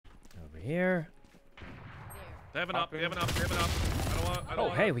here. They have an up. They have an up. They have an up. I don't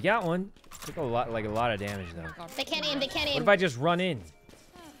want. Hey, we got one. Took a lot of damage though. They can't aim. They can't aim. What if I just run in?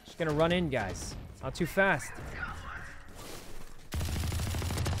 Just gonna run in, guys. Not too fast.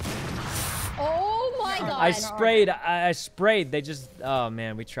 Oh my god. I sprayed. I sprayed. They just. Oh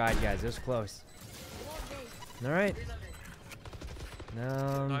man, we tried, guys. It was close. All right.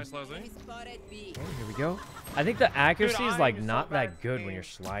 Nice, Leslie. Okay, here we go. I think the accuracy is like not that good when you're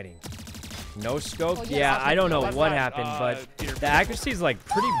sliding. No scope. Oh, yeah, I don't know what happened, but the accuracy is like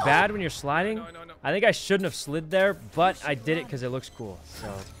pretty bad when you're sliding. No. I think I shouldn't have slid there, but I did it because it looks cool.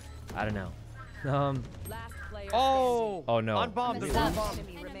 So I don't know. Oh no. On bomb. There's one bomb.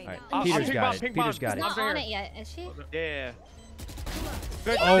 All right, Peter's got it. Peter's got it. Not on it yet, is she? Yeah.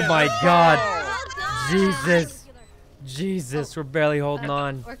 Oh my god. Jesus. Jesus, we're barely holding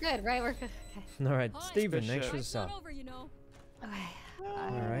on. We're good, right? We're good. Okay. All right, Steven, thanks for the sub. Okay.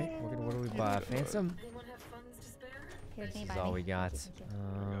 All right, what do we buy? Phantom? Here's me, This is all we got.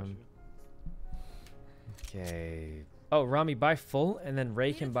 Okay. Oh, Rami, buy full, and then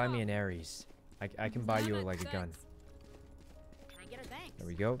Ray can buy me an Ares. I can buy you like a gun. There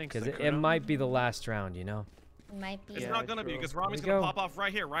we go. Because it might be the last round, you know? It might be. It's not gonna be because Rami's gonna pop off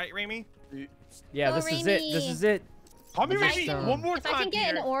right here, right, Rami? Yeah, Go, this is it. This is it. Call me Rami one more If time. I can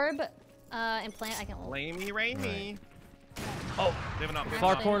get an orb and plant, I can ult. Rami. Right. Oh, they have an up.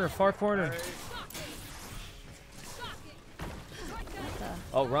 Far corner, far corner.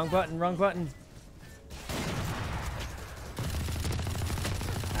 Oh, wrong button, wrong button.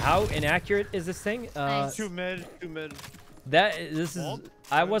 How inaccurate is this thing? Nice. Two mid. This is.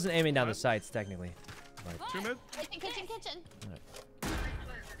 I wasn't aiming down the sights technically. But, Two mid. Kitchen.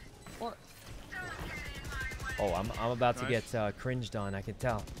 right. Oh, I'm about to get cringed on. I can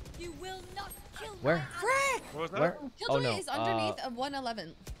tell. You will not kill Where? Frick! What was that? Where? Oh Killjoy no. is underneath of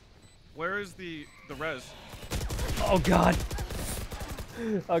 111. Where is the res? Oh god.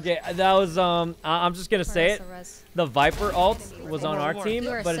 Okay, that was I'm just gonna say it. The Viper ult was on our team,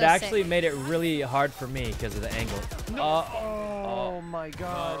 but it actually made it really hard for me because of the angle. Oh my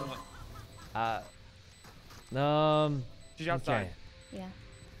god. She's outside. Okay. Yeah.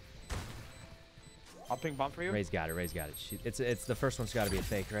 I'll ping bomb for you. Ray's got it. Ray's got it. It's the first one's got to be a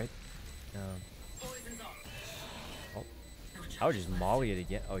fake, right? Oh, I would just molly it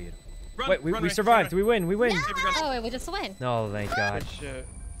again. Oh, you. Wait, we survived. We win. We win. Oh, wait, we just win. No, thank God. Shit.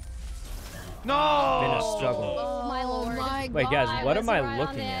 No. Been a struggle. Oh my lord. my Wait, guys, I what was am I right on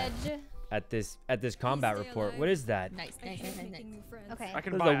looking the at? edge. At this combat report. What is that? Nice. Okay. I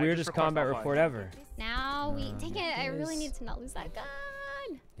can This is buy the it. I just weirdest request combat I'll buy report it. ever. Now we take it. I really need to not lose that gun.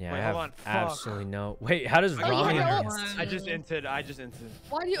 Yeah, Wait, I hold have on. Fuck. absolutely no. Wait, how does you Rami? have your I just entered.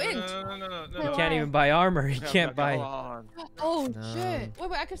 Why do you int? No. He can't even buy armor. He can't buy. Hold on. Oh shit.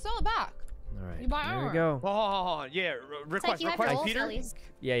 Wait, I can sell it back. All right, You buy here we armor. go. Hold on. Yeah. Request. You have your Request ult, Peter. at least.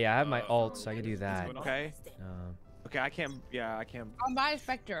 Yeah, I have my ult, so I can do that. Okay. Okay. I can't. Yeah, I can't. I'll buy a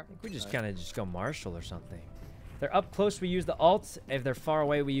Spectre. We just kind of just go Marshall or something. If they're up close, we use the ult. If they're far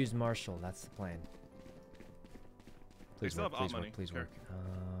away, we use Marshall. That's the plan. Please still work, have please alt work, money. please work.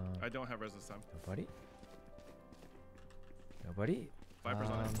 I don't have res this time. Nobody? Nobody? Viper's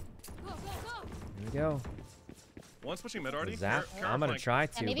on it. Here we go. One's pushing mid already. Zap. Care I'm gonna flank. try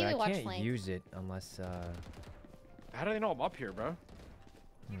to, maybe but we I watch can't flank. use it unless. How do they know I'm up here, bro?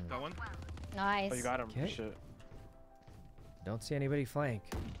 Got one. Nice. Oh, you got him. Okay. Shit. Don't see anybody flank.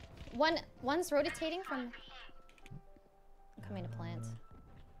 One's rotating from. Coming to plant.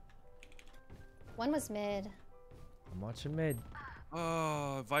 One was mid. I'm watching mid.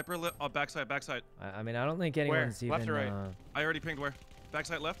 Oh, Viper backside. I mean, I don't think anyone's even. Left or right? I already pinged where.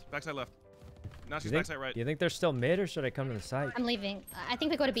 Backside left. Now she's You think, backside right. you think they're still mid, or should I come to the site? I'm leaving. I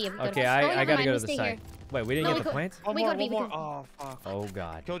think we go to B. Okay, I gotta go to the site. Wait, we didn't No, get we the go- plant? We go to B. We go. Oh fuck. Oh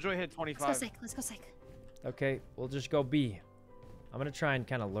god. Killjoy hit 25. Let's go Syk. Okay, we'll just go B. I'm gonna try and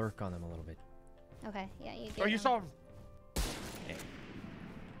kind of lurk on them a little bit. Okay, yeah, you get Oh, you saw him.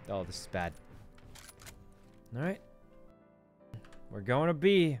 Oh, this is bad. All right. We're going to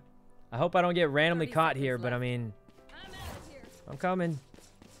B. I hope I don't get randomly caught here, but I mean, I'm coming.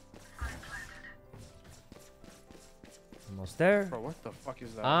 Almost there. Bro, what the fuck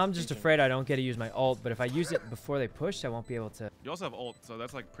is that? I'm just afraid I don't get to use my ult, but if I use it before they push, I won't be able to. You also have ult, so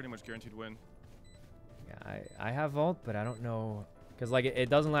that's like pretty much guaranteed win. Yeah, I have ult, but I don't know. Because like it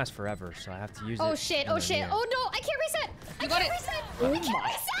doesn't last forever, so I have to use it. Oh shit, when oh they're shit. near. Oh no, I can't reset. I can't reset. I can't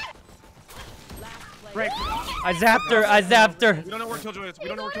reset. Break. I zapped her. We don't know where Killjoy is.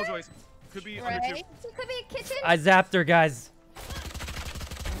 Could be under two. Right? Could be a kitchen. I zapped her, guys.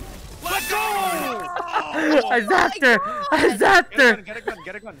 Let's Let's go! I zapped her. I zapped her. Get a gun.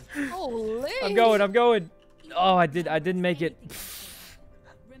 Get a gun. Holy. I'm going. Oh, I didn't make it.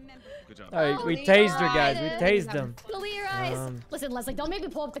 Good job. All right, we Holy tased her, God. guys. We tased them. Delete your eyes. Listen, Leslie, don't make me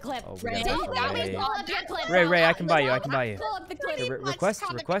pull up the clip. Oh, Ray, we Don't got make me Ray. pull up your clip. Ray, I can buy you. I can buy you. Pull up the clip. Request.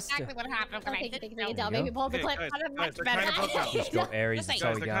 Exactly what happened. Okay, don't go. make me pull up the Hey, clip. guys, I'm guys, much they're better. kinda broke out. Just go Aries. That's all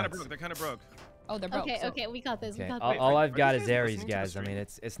Guys, we they're kind got. of broke. They're kind of broke. Oh, they're broke. Okay, we got this. We Okay. got this. All I've got Are you is guys Aries, listening to the guys. I mean,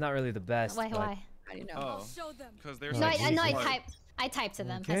 stream? it's not really the best. Why? but- I didn't know. Oh, because they're No, so I know. smart. I typed to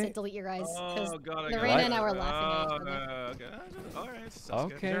them. I Okay. said delete your eyes because Oh god, I Lorena got it. and I were laughing at each other. Okay. All right.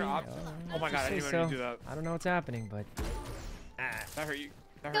 Sounds good. Okay. Is there an option? Oh my god, I didn't even do that. I don't know what's happening, but That hurt you.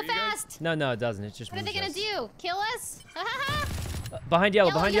 That Go hurt you guys? fast! no, it doesn't. It just What are they moves gonna us. do? Kill us? Ha ha ha! Behind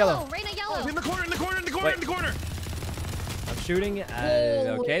yellow. Behind yellow. Raina Oh, yellow. in the corner. Wait. In the corner. I'm shooting.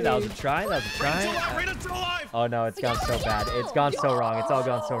 Okay, that was a try. Raina's still alive. Oh no, it's gone so bad. It's gone so wrong. It's all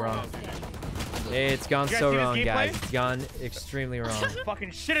gone so wrong. It's gone You guys so see this wrong, guys. gameplay? It's gone extremely wrong.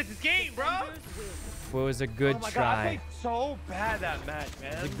 Fucking shit at this game, bro. It was a good Oh my god, I try. played so bad that match, It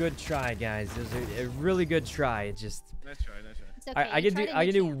man. was a good try, guys. It was a really good try. It just. Nice try. It's okay, I you can tried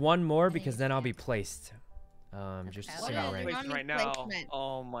it, do you one more because then I'll be placed. Just to Okay. see What how is rank. it? Placed right now. Placement.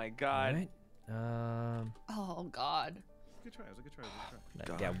 Oh my god. Alright. Oh God. Good try. It was a good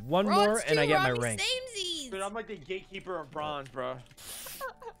try. Yeah, one more and I get my rank. Dude, I'm like the gatekeeper of bronze, bro.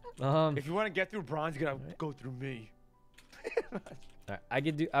 Alright, If you want to get through bronze, you gotta go through me.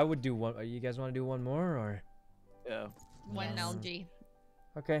 I would do one. You guys want to do one more or? Yeah. One Yes. LG.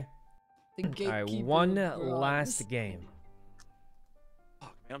 Okay. The All right, gatekeeper one of bronze. last game.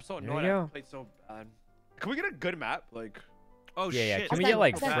 Fuck, man, I'm so There you annoyed. go. I played so bad. Can we get a good map? Like, Oh Yeah. shit. Can we Okay, get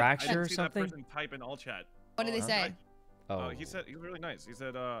like okay. fracture or I didn't see that something? person type in all chat. What did they say? Oh. He said he was really nice. He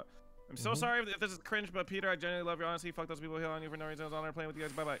said, "I'm so Mhm. sorry if this is cringe, but Peter, I genuinely love your honesty. Fuck those people who hate on you for no reason. It was an honor playing with you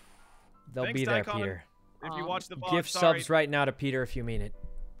guys. Bye bye." They'll Thanks, be there, Daikon. Peter. If you watch the VOD, Gift sorry. subs right now to Peter if you mean it.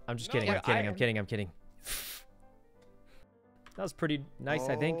 I'm just No, kidding. wait, I'm kidding. That was pretty nice.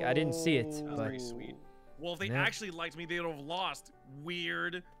 I think I didn't see it, That was but pretty sweet. Well, if they Yeah. actually liked me, they would have lost.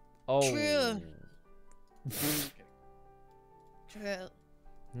 Weird. oh. True. True.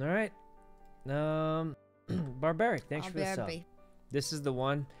 All right. Barbaric. Thanks I'll for the be sub. RB. This is the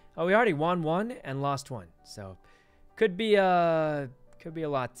one. Oh, we already won one and lost one, so could be a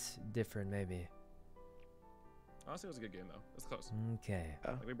lot different maybe. Honestly, it was a good game though. It was close. Okay.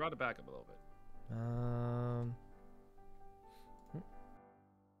 Like, we brought it back up a little bit.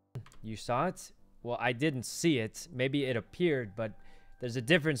 You saw it? Well, I didn't see it. Maybe it appeared, but there's a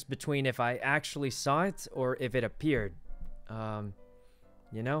difference between if I actually saw it or if it appeared.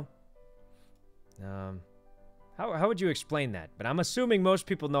 You know? How would you explain that? But I'm assuming most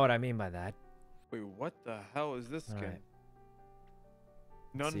people know what I mean by that. wait, what the hell is this All skin? right.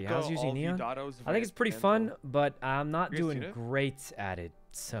 None See, how's using neon? I I think it's pretty fun, but I'm not You guys doing seen it? great at it.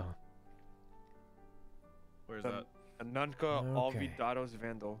 So, Where's that? Nunca Okay. Olvidados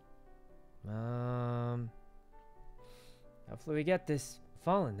Vandal. hopefully we get this.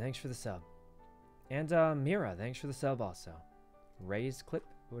 Fallen, thanks for the sub. And Mira, thanks for the sub also. Raised clip?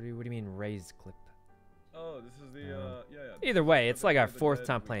 What do you mean raised clip? Oh, this is the yeah. Either way, it's like our The fourth dead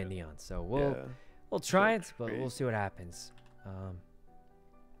time we playing did. Neon, so we'll try it, but we'll see what happens.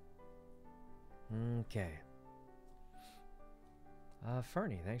 Okay.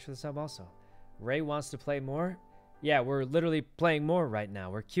 Fernie, thanks for the sub also. Ray wants to play more. Yeah, we're literally playing more right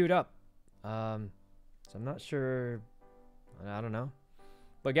now. We're queued up. So I'm not sure. I don't know.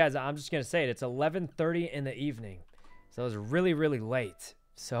 But guys, I'm just gonna say it. It's 11:30 in the evening, so it's really, really late.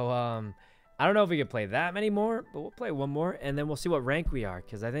 So I don't know if we can play that many more, but we'll play one more, and then we'll see what rank we are.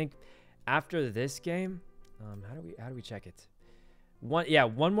 Because I think after this game, how do we check it?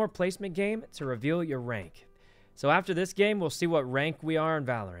 One more placement game to reveal your rank. So after this game, we'll see what rank we are in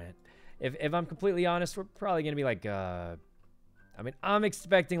Valorant. If I'm completely honest, we're probably gonna be like I mean, I'm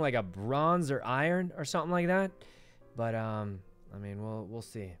expecting like a bronze or iron or something like that. But I mean, we'll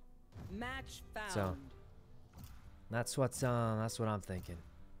see. Match found. So that's what I'm thinking.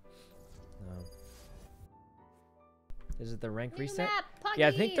 Is it the rank New reset? map, Yeah,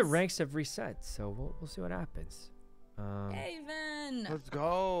 I think the puggies. ranks have reset, so we'll see what happens. Haven. Let's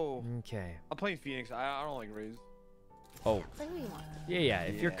go. Okay. I'm playing Phoenix. I don't like Raze. Oh, What do we want? yeah.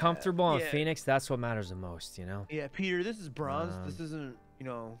 If you're Yeah, comfortable on yeah. Phoenix, that's what matters the most, you know. Yeah, Peter, this is bronze. Um, This isn't,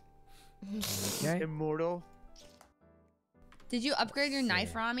 Okay. immortal. Did you upgrade your knife,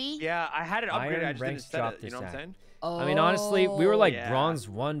 See. Rami? Yeah, I had it upgraded. Iron I just didn't ranks set dropped it. You this know what I'm at. saying? Oh. I mean, honestly, we were like Yeah. bronze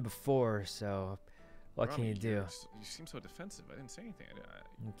 1 before, so what can Rami, you do? You seem so defensive. I didn't say anything.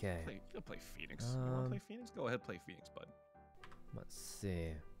 Okay. You'll play Phoenix. You want to play Phoenix? Go ahead, play Phoenix, bud. Let's see.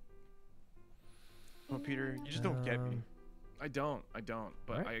 Oh, Peter, you just don't get me. I don't,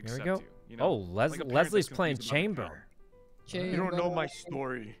 but Alright, I here we accept go. you. You know? Oh, Like a parent Leslie's that's playing confused about the chamber. You don't know my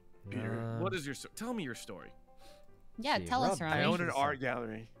story, Peter. What is your tell me your story? Yeah, See, tell us, Rob, I Ryan. own an art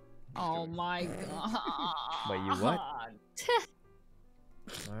gallery. Oh my god. Wait, you what?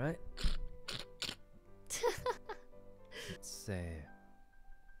 All right. Let's see.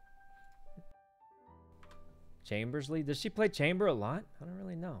 Chambersley, does she play chamber a lot? I don't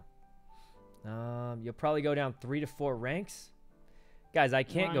really know. You'll probably go down 3 to 4 ranks. Guys, I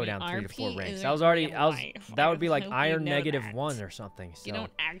can't go down 3 to 4 ranks. That would be like iron -1 or something. So You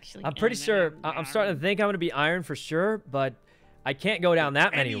don't actually. I'm pretty sure. I'm starting to think I'm gonna be iron for sure, but I can't go down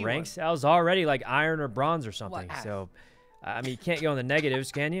that many ranks. I was already like iron or bronze or something. So, I mean, you can't go in the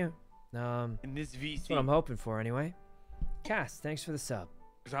negatives, can you? In this VC. That's what I'm hoping for anyway. Cass, thanks for the sub.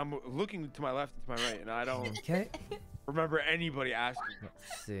 Because I'm looking to my left and to my right, and I don't Okay. remember anybody asking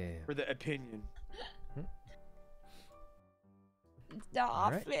Let's see. for the opinion. Stop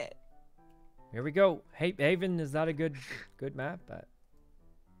Alright. it. Here we go. Haven, is that a good map?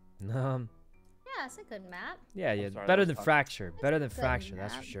 Yeah, it's a good map. Yeah, yeah. sorry, Better that than was Fracture. Better than good Fracture,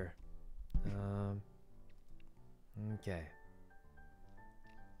 that's for map. sure. Okay.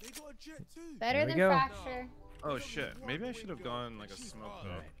 Better There we than go. Fracture. Oh shit, maybe I should have gone like a smoke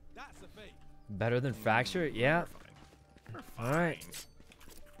though. Alright. Better than Fracture? Yeah. All right.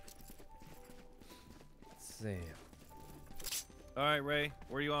 Let's see. All right, Ray,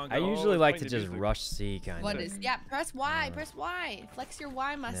 where are you on? I Go. usually it's like playing to the just music. rush C kind What of. is? Yeah, press Y. Press Y. Flex your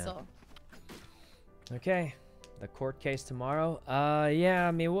Y muscle. Okay. The court case tomorrow. Yeah,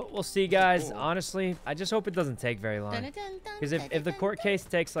 I mean, we'll see, guys. Cool. Honestly, I just hope it doesn't take very long. Because if the court case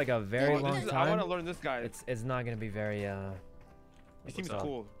takes like a very long I want time, to learn this guy. it's not gonna be very He seems up?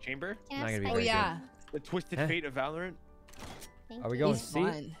 cool. Chamber? Can I Not have gonna be Oh very yeah. The twisted Huh? fate of Valorant? Thank Are we you. going He's C?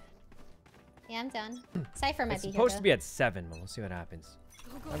 fun. Yeah, I'm done. Cypher might It's be here. supposed to though. be at 7, but we'll see what happens.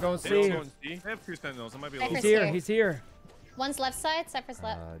 I'm going They C. don't- They have 2 sentinels. It might be a little. He's Cypher's here. here. He's here. One's left side, Cypher's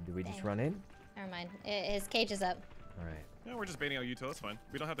left. Do we just Dang. run in? Never mind. His cage is up. All right. Yeah, we're just baiting out Utah. That's fine.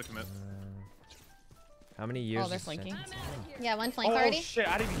 We don't have to commit. How many years? they're is flanking. Sentinel? Yeah, one flank Oh already. shit,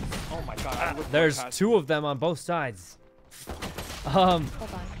 I didn't even... Oh my god. I looked There's past 2 of them on both sides. Hold on.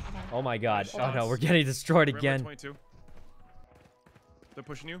 Oh my god. Hold Oh on. no, we're getting destroyed We're at again. 22. They're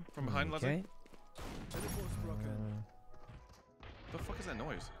pushing you from behind, Leslie. Okay. The fuck is that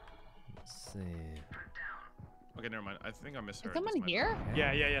noise? Let's see. Okay, never mind. I think I misheard. Is someone here?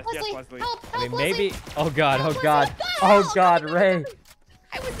 Yeah, yes, Leslie, Leslie. help, I help, mean, Leslie. maybe. Oh god. Oh Leslie, god. God, Oh help, god, Leslie, Ray.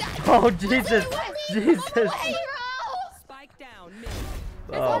 I was dead. Oh Jesus. Jesus. Spike down mid.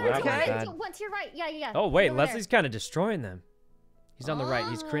 Oh, that was One bad. to your right. Yeah, yeah. Oh wait, Over there. Leslie's kind of destroying them. He's on the right.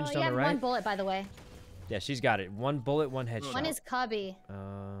 He's cringed you on have the one right. bullet, by the way. Yeah, she's got it. 1 bullet, 1 headshot. One is Cubby,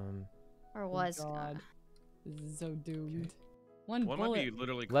 or was. God. This is so doomed. One One might bullet. be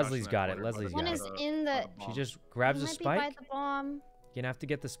literally. Leslie's crushing got that it, corner, Leslie's but One got is it's, in the. She just grabs a He might be by spike. the bomb. You're gonna have to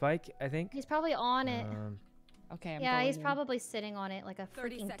get the spike, I think. He's probably on it. Okay, I'm Yeah, going he's in. probably sitting on it like a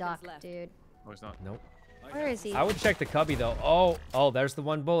 30 freaking seconds duck, left. dude. Oh, he's not. Nope. Where is he? I would check the cubby though. Oh, there's the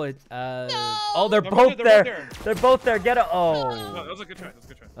 1 bullet. No! Oh, they're They're both right there. there. They're both there. Get it. No, Oh. that was a good try. That was a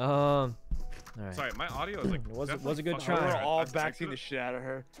good try. All right. Sorry, my audio is like. Was a definitely good fucking try. We're bad. all I backing the it. shit out of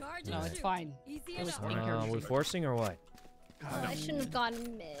her. Charge No, and it's shoot. fine. Easy It was enough. Sneaker. We forcing or what? I shouldn't have gone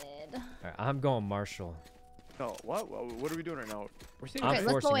mid. All right, I'm going Marshall. No, what? What are we doing right now? We're seeing Okay, I'm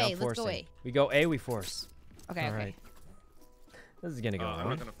let's go forcing. A, I'm let's go forcing. A. We go A. We force. Okay, All okay. right. This is gonna go I'm wrong.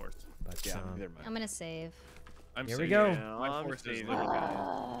 not gonna force. But Yeah, um, never mind. I'm gonna save. I'm Here we saving. go. My I'm force is saving. literally.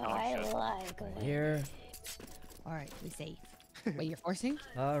 I shit. like it. here. All right, we safe. Wait, you're forcing?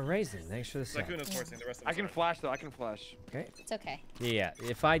 Raisin. Thanks for the sub. Sykkuno's forcing. The rest of I us can aren't. flash though. I can flash. Okay. It's okay. Yeah.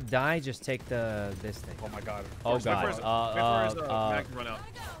 If I die, just take this thing. Oh my god. Oh Force, my god. force- my force, mag can run out.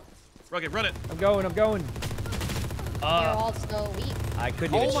 Okay, run it. I'm going. I'm going. You're all so weak. I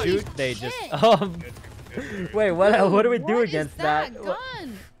couldn't Oh even my shoot. They just. shit. Wait. What do we do What is against that that?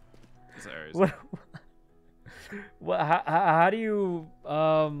 gun? It's Ares. What? How do you?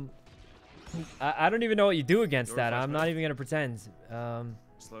 I don't even know what you do against Your that. I'm not flashback. even gonna pretend.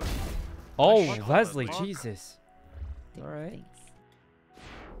 Slow. Oh, Fuck. Leslie, Fuck. Jesus. All right.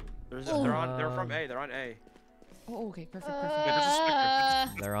 Thanks. They're from A. They're on A. Oh, okay, perfect, there's perfect. a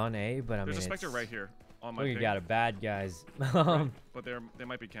Spectre. They're on A, but I mean, There's a Spectre it's- right here on my We ping. got a bad guys. But they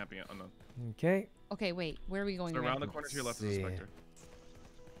might be camping it. Unknown. Okay. Okay, wait, where are we going? So Ray? around the corner to your left is a see. Spectre.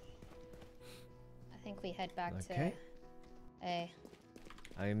 I think we head back Okay. to A.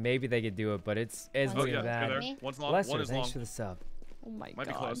 I mean, maybe they could do it, but it's Oh, Oh looking yeah, bad. they're there. Me? One's long. Bless One her, is thanks long. for the sub. Oh my Might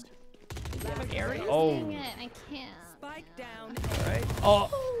be god. close. Oh. Dang it, I can't. Spike down. All right.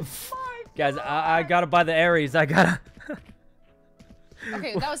 Oh. Guys, I gotta buy the Ares. I gotta.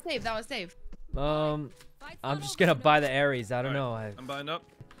 Okay, that was safe. That was safe. I'm just gonna buy the Ares. I don't know. I'm buying up.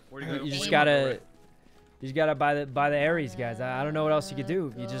 Where do you go? You just gotta buy the Ares, guys. I don't know what else you could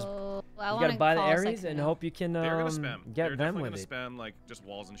do. You just you gotta buy the Ares and hope you can They're gonna spam. get them with gonna it. spam like just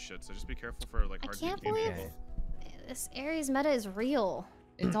walls and shit. So just be careful for like hard I can't game believe people. this Ares meta is real.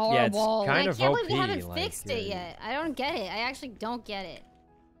 It's Yeah, it's horrible. kind I of can't OP. believe we haven't like, fixed it yet. I don't get it. I actually don't get it.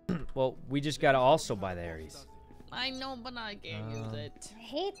 Well, we just gotta also buy the Ares. I know, but I can't use it. I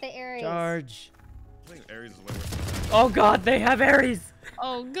hate the Ares. Charge. I think Ares is way worse. Oh God, they have Ares.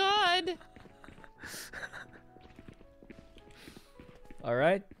 Oh God. All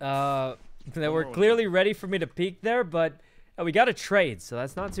right. They were clearly ready for me to peek there, but we got a trade, so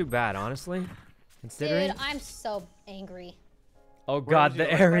that's not too bad, honestly. Considering. Dude, I'm so angry. Oh God,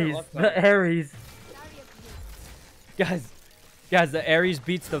 the Ares, the Ares. Guys, the Ares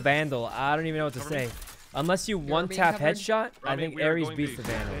beats the Vandal. I don't even know what to say. Unless you one-tap headshot, I think Ares beats the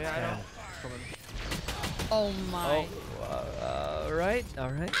Vandal. Yeah, Oh my. All right.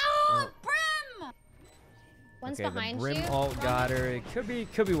 Oh, Brim! One's Okay, behind the Brim you. ult got her. It could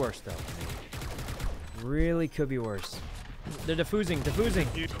be worse though. Really could be worse. They're defusing.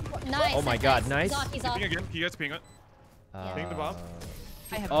 Nice. Oh my God, nice. He's off. He's off. Ping again. You guys ping it. Ping the bomb.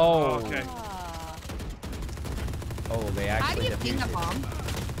 I have. Oh. Okay. Ah. Oh, they How actually do you ping a defused it.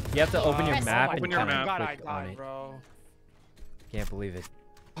 bomb? You have to open your Press map Y. and Open your kind map. of God, I click on died, it. bro. Can't believe it.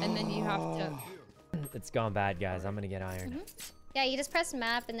 And then you have to. It's gone bad, guys. I'm gonna get iron. Yeah, you just press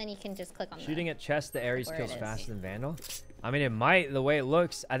map and then you can just click on Shooting at chest, the Ares where kills it is. faster than Vandal. I mean, it might, the way it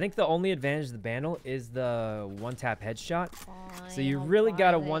looks. I think the only advantage of the Vandal is the one-tap headshot. So you Fine, really I'll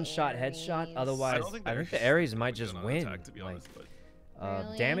got a buy the one-shot headshot. Ares. Otherwise, I think the Ares might just Good on win. attack, to be Like, honest, but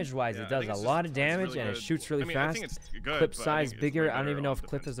Really? damage-wise, yeah, it I does think a it's lot just- of damage it's really and it good. shoots really I mean, fast. I think it's good, Clip but I size think it's bigger. way I don't better even know on if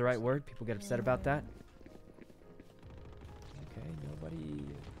clip defense. is the right word. People get upset about that. Okay, nobody.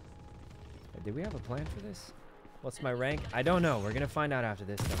 Did we have a plan for this? What's my rank? I don't know. We're gonna find out after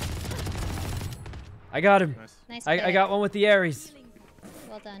this. Though. I got him. Nice. Nice I pick. got one with the Ares.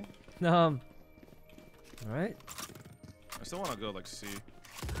 Well done. All right. I still want to go like C.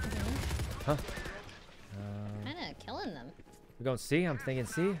 Huh? Kind of killing them. We're going C. I'm thinking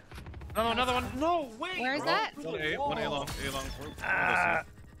C. No, another one. No, wait. Where's that? One A long. A long.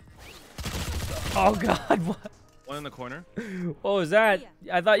 Oh God! What? One in the corner. What was that?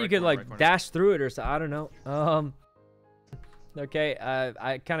 I thought you Right could corner, like right corner. dash through it or so. I don't know. Okay.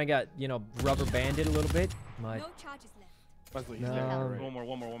 I kind of got rubber banded a little bit. My. No charges left. Fuslie, he's No. there.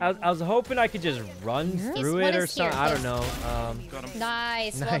 One more. I was hoping I could just run through one it or is here. something. I don't know. Got him.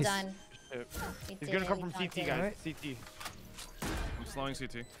 Nice. Well Nice. done. He's You gonna did come it, from you CT, got guys. it. CT. I'm slowing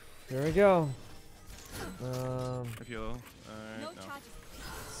CT. There we go. If you will. Alright, No no. charges.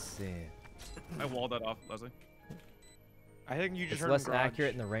 Let's see. I walled that off, Leslie. I think you just It's heard less him garage.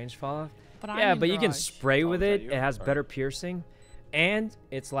 accurate in the range fall off. But Yeah, I'm but in you can garage. spray with is that it. you? It has Sorry. better piercing, and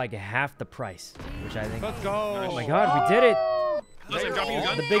it's like half the price, which I think. Let's go. Oh my God, we did it! Leslie, drop me a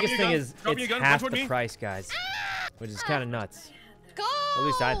gun. The Drop biggest me a thing gun. is Drop me a it's gun. Come half toward the me. price, guys, which is kind of nuts. Go! At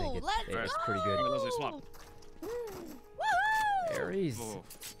least I think Let's it's go! pretty good. Alright, Leslie, swap. Woohoo! Ares. Oh,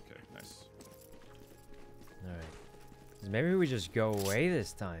 okay, nice. All right. Maybe we just go away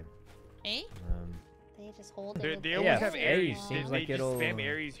this time. Eh? They just hold it. They, with they the always Yeah, have A Ares. seems They like just it'll- spam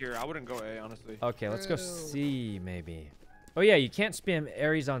Ares here. I wouldn't go A, honestly. Okay, let's go True. C maybe. Oh yeah, you can't spam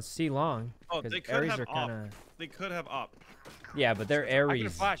Ares on C long. Oh, 'cause they could Ares have are op. kind of. They could have op. Yeah, but they're I can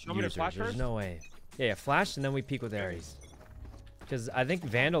Ares flash. You want me to users. flash There's first? no way. Yeah, flash and then we peek with Ares. Because I think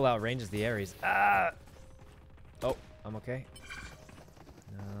Vandal outranges the Ares. Ah! Oh, I'm okay.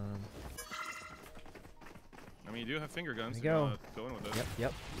 I mean, you do have finger guns. There you go. wanna Go in with it.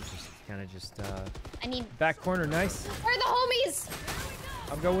 Yep. Kind of just I need. back corner, nice. Where are the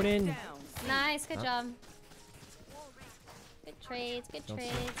homies? I'm going in. Down. Nice. Good Huh? job. Good trades. Good Don't see.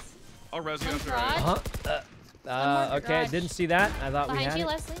 trades. I'll res you One after. garage. Uh-huh. Okay, garage. didn't see that. I thought we Behind had you, it.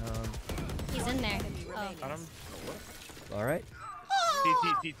 Leslie. He's in there. Oh. Got him. All right.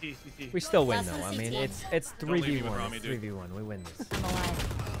 CT. We still win Less though. than I mean, CT. it's Don't leave me with 3v1. Rami, It's dude. 3v1. We win this. I'm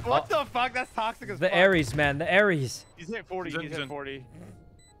alive. What the fuck? That's toxic as The fuck. Ares, man. The Ares. He's hit 40. He's He's in. hit 40.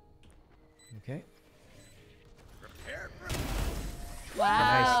 Okay.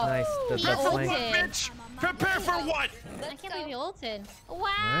 Wow. Nice. The He flank. ulted. Prepare for what? I can't believe he ulted.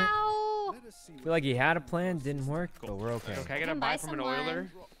 Wow. I feel like he had a plan, didn't work, but we're okay. Can I get a Can buy buy from an someone. oiler?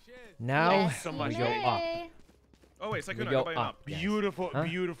 Now Yes, so we much go up. Yay. Oh wait, We Sykkuno, go I buy an up. op. guys. Beautiful, Huh?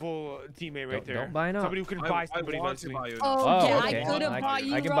 beautiful teammate right Don't- there. don't buy an op. Somebody who can buy somebody. I want to Leslie. buy you an Oh, op. yeah, okay. I could have I- bought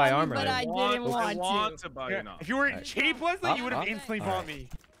you I can buy Rami, armor but then. I I didn't want want to buy you an op. If you were Alright. cheap, Leslie, you would have Up. instantly Alright. bought me.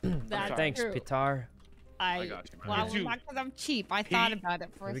 That's Thanks, true. Pitar. I got you, bro. Well, Did you- not because I'm cheap. I thought about it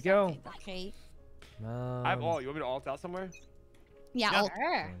for Here a we go. second. Okay. I have all. You want me to alt out somewhere? Yeah. Yeah. ult.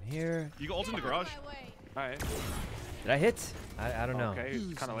 Sure. Down here. You go ult in the garage. All right. Did I hit? I don't know. Okay,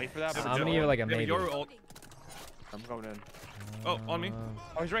 kind of late for that. There's But I'm Jet gonna give it ult. like a They have maybe. Yoru ult. I'm going in. Oh, on me.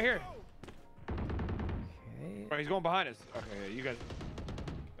 Oh, he's right here. Okay. Bro, he's going behind us. Okay, yeah, you guys.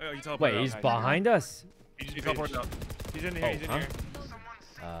 Oh, he teleported Wait, out. he's behind us? He just He teleported out. He's in here. Oh, He's in huh? here.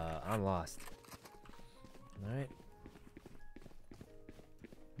 I'm lost. All right.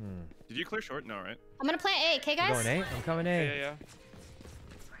 Did you clear short? No, right? I'm gonna plant A. Okay, You guys. going A? I'm coming Yeah, A. yeah, yeah.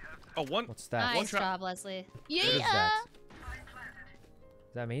 Oh, one. What's that? Nice trap. job, Leslie. What is Yeah. that?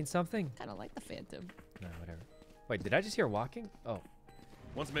 Does that mean something? Kind of like the Phantom. No, whatever. Wait, did I just hear walking? Oh,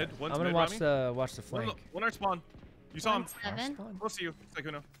 One's mid. One's I'm gonna mid. watch Rami. the One flank. on our spawn. You saw him. 7. Close to you,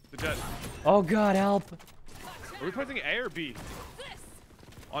 Sykkuno. The jet. Oh God, help! Are we placing A or B?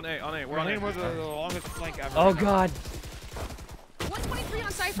 On A. On A. We're We're on hitting A. with the longest flank ever. Oh God, 123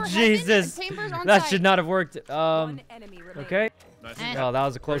 on Cypher. Jesus! Chambers on That site. should not have worked. One enemy remaining. Okay. Nice. Eh. Oh, that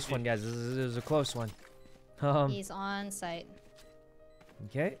was a close one, guys. This was a close one. He's on site.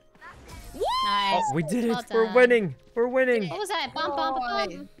 Okay. Nice. Oh, we did it. Well We're done. winning. We're winning. What was that? Bump, bump,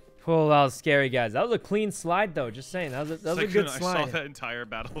 bump. Oh, that was scary, guys. That was a clean slide, though. Just saying, that was a Sykkuno, good I saw slide. that entire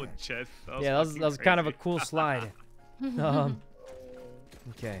battle with Jet. Yeah, that was kind of a crazy. cool slide.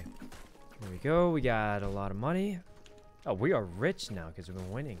 Okay. Here we go. We got a lot of money. Oh, we are rich now because we've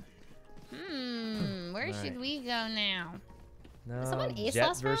been winning. Where Alright. should we go now? someone ace Jet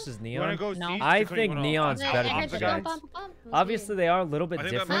last round? versus You wanna Neon. go No. C? I Sykkuno, you think wanna Neon's alt better I than heard the Jet. bump, bump, bump. It was Obviously, they are a little bit I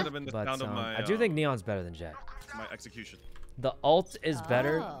think that might different, have been the but sound of my, I do think Neon's better than Jet. My execution. The ult is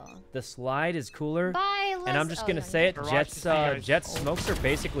better. Oh. The slide is cooler. Bye, And I'm just oh, gonna yeah, say it. Garage Jet's to see guys. Jet's smokes are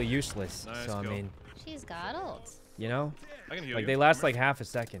basically useless. Nice So I kill. mean, She's got ult. you know, I can heal like you. they last Remember? like half a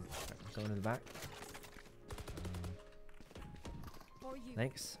second. Going to the back.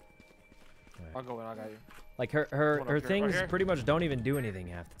 Thanks. I'll go in. I got you. Like her One up here, things right here. pretty much don't even do anything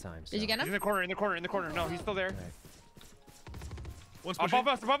half the time. So. Did you get He's him? in the corner. In the corner. In the corner. No, he's still there. One's pushing.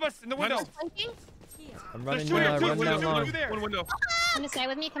 Above us, in the window. I'm There's running, two there, two, running window, down long. two there. One window. Come to site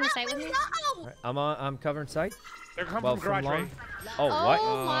with me. Come to site with me. Alright, I'm covering sight. They're coming Well, from from garage long. right. Oh, what?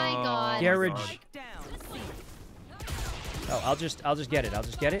 Oh my god. Garage. Spike down. C. Oh, I'll just get it. I'll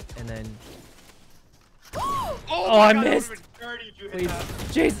just get it and then. Oh, Oh, my I God, that missed. would've been dirty if you hit Please, that.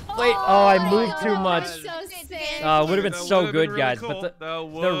 jeez, wait. Oh, I moved too God, much. so sick. It would have been That so would've been good, really guys. cool. But That the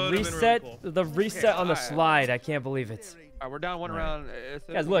would've been really reset, cool. the reset on the alright. slide, I can't believe it. All right, we're down one Alright. round.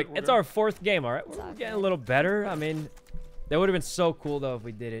 Guys, look, it's our 4th game. All right, we're getting a little better. I mean, that would have been so cool though if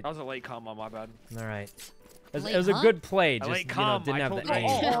we did it. That was a late combo, my bad. All right. It Late was a huh? good play. A Just late you know, com. didn't I have told the you. aim.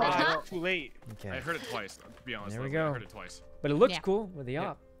 Oh, too late. I Okay. heard it twice, to be honest. There we I go. heard it twice. But it looks Yeah. cool with the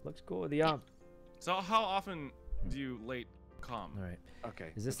Yeah. op. Looks cool with the op. So how often do you late calm? All right. Okay.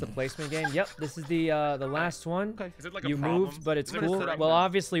 Is this the placement game? Yep. This is the last one. Okay. Is it like a You problem? moved, but it's Is it cool. set up Well, now?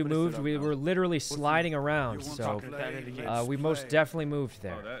 obviously What is moved. set up We now? were literally sliding around, so Talking to that indicates we most definitely moved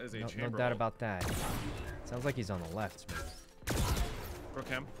there. Oh, that is a No chamber doubt ult. about that. Sounds like he's on the left. Bro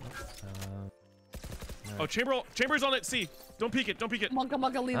cam. Uh, Oh, chamber's on it. C. Don't peek it. Don't peek it. Monka,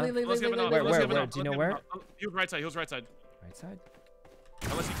 monka, Huh? Unless you have an op. Where, Unless you have an where? op. Do you know Unless have where? an op. He was right side. He was right side. right side.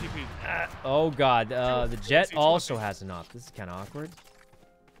 Unless he TP. Oh God, the jet see, also see. has an op. This is kind of awkward.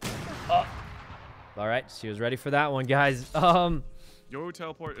 Oh. All right, she was ready for that one, guys. Yo,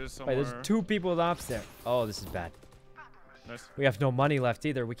 teleport is somewhere. Wait, there's 2 people with ops there. Oh, this is bad. Nice. We have no money left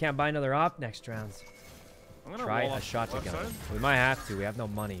either. We can't buy another op next rounds. I'm gonna Try roll a off shot to left go. side. We might have to. We have no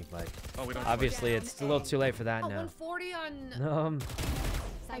money, but Oh, we don't. obviously it's a little too late for that Oh, now. 140 on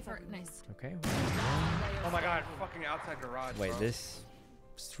Cypher. Nice. Okay. Oh my God, fucking outside garage. Wait, bro. this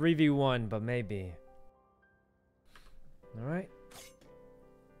 3v1, but maybe. All right.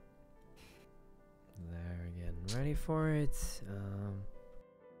 They're getting ready for it.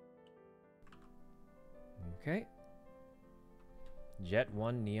 Okay. Jet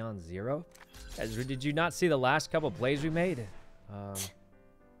 1, Neon 0. Guys, did you not see the last couple plays we made?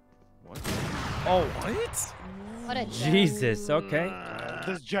 What? Oh, What? What a Jesus. Okay.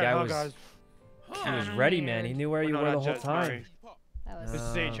 This jet, Guy huh, was- guys? He was ready, man. He knew where you No, were the not whole jet, time. sorry. That was This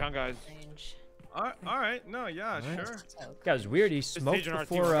is Sage, huh, guys? strange. All right. No, yeah, Alright. sure. That was weird. He smoked Sage on our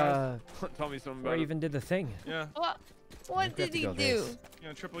team, before guys. Tell me something before about he it. even did the thing. Yeah. What we have did to he go do? this. You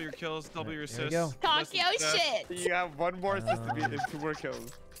know, triple your kills, double your There we assists. go. Talk less your stats, shit. You have one more assist to beat and 2 more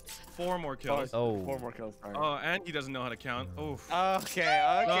kills. 4 more kills. Oh. 4 more kills. Sorry. Oh, and he doesn't know how to count. Oof.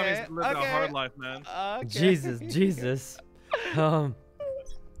 Okay, okay, He's lived a hard life, man. Okay. Jesus, Jesus.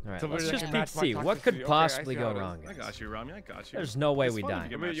 All right, Somebody let's that just can peek match my see. What toxicity. could Okay, I possibly see go how it is. wrong, I guys? got you, Rami. I got you. There's no way It's we fun if die. you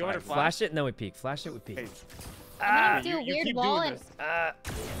get Wait, matched you want up. to Flash it and then we peek. Flash it, we peek. Hey, I'm gonna do a you weird keep wall doing and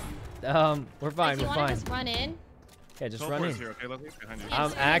this. We're fine. if you We're wanna fine. just run in, Yeah, just Teleport run is in. here, okay, Leslie? Behind you. Yeah.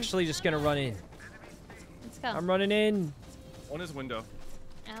 I'm actually just gonna run in. let's go. I'm running in. One is window.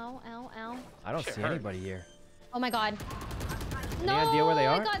 Ow, ow, ow. I don't Shit see hurt. anybody here. Oh my god. Any No, idea where they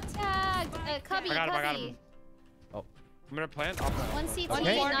are? I got tagged. Cubby, I got him, I got cubby. him. I'm gonna plant. I'll plant. One CT,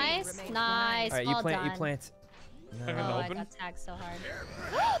 Okay. nice, nice. All right, well you plant. done. You plant. Okay. Oh, No. I Open? got tagged so hard.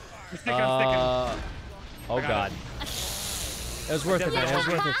 I'm sticking, I'm sticking. Oh I got god. It was worth it, man. It was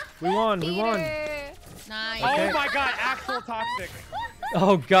worth it. We won. We won. Peter. Nice. Okay. Oh my god, actual toxic.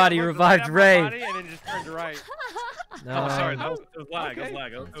 Oh god, he Looked revived right at my Ray. body And then just turned right. No. Oh, sorry. That was, it was lag. It Okay. was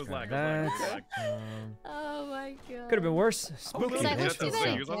lag. It was lag. It was That, lag. It was lag. Oh my god. could have been worse. Spooky. It's like, Yeah, what's that's too the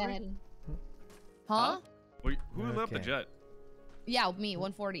bad? thing. Dead. Huh? Wait, who lit up the Okay. jet? Yeah, me,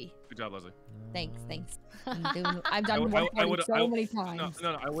 140. Good job, Leslie. Thanks, Uh, thanks. I've I done would- 140 would've- so many times.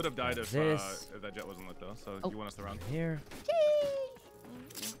 No, I would have died if This. that jet wasn't lit though. So Oh. you want us to run? Here. I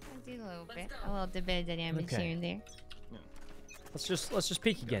do a little bit. A little bit of damage Okay. here and there. Let's just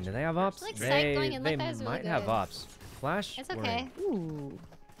peek again. Do they have ops? Like, They sight going in, they that guy's really might have good. ops. Flash. It's we're in. okay. Ooh.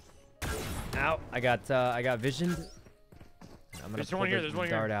 Ow! I got visioned. I'm gonna There's pull one here, the there's one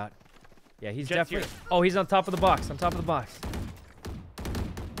here. dart out. Yeah, he's Jet's definitely. here. Oh, he's on top of the box. On top of the box.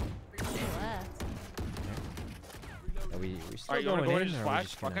 Left. Are we still Alright, you wanna going go in in? and just or are we flash?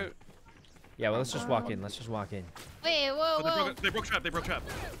 just Fuck gonna- it. Yeah, well, let's just walk in. Let's just walk in. Wait, whoa, Oh, whoa. they broke trap. They broke trap.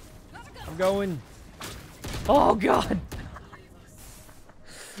 I'm going. Oh God.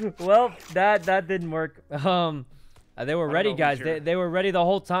 Well, that didn't work. They were don't ready, know, guys. sure. They were ready the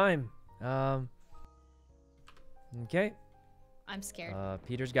whole time. Okay. I'm scared.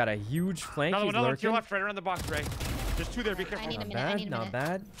 Peter's got a huge flank. Another He's one, to your lurking. left, right around the box, Ray. There's two there, be careful. need a Not minute, I bad. need a Not minute.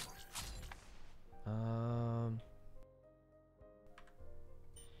 bad.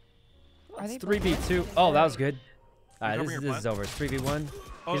 Are they It's 3v2. Oh, that was good. All right, covering this your is over. 3v1.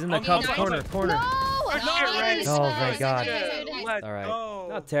 Oh, He's in the oh, top nice. corner. Corner. No! Nice. Nice. Oh my Nice. God. Nice. Let's All right. go.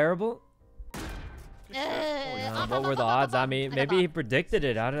 Not terrible. What were the odds? I mean, maybe he predicted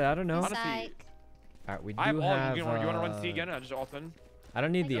it. I don't know. Honestly, Psych. All right, we I have do all. have. You want to run C again? I just ult in. I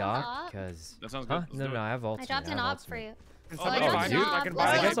don't need I the got op op. because. That sounds Huh? good. Let's No, do no, it. I have ultimate. I dropped an have op for ultimate. you. Can Oh, somebody I buy dropped me? an I op. can I buy I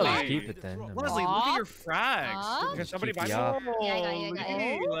Leslie, guess I'll me. just keep it then. Leslie, look at your frags. Op. Can somebody buy Keep me? the op. Yeah, I got you, I got you.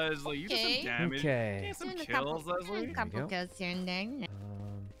 Hey, Leslie, you did Okay. some damage. Okay. Get some Doing a kills, couple, Leslie. go. couple kills here and there.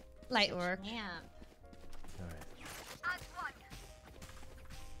 Light work. Yeah. All right.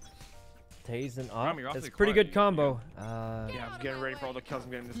 Tase and op. Rami, you're It's awfully a pretty quiet. good combo. Yeah, I'm getting ready for all the kills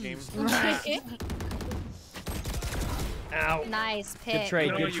I'm getting in this game. Ow. Nice pick. Good trade.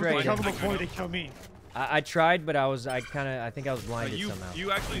 You know Good what, you trade. Kill blinded them before they kill me. I tried, but I think I was blinded You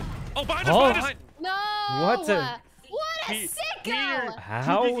somehow. actually. Oh, behind us, Oh. behind us. No! What a- What a Peter, sicko!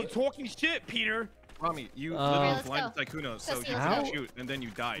 How? Too busy talking shit, Peter. Rami, you Alright, literally let's blinded go. Sykkuno, so Let's you go. couldn't How? shoot, and then you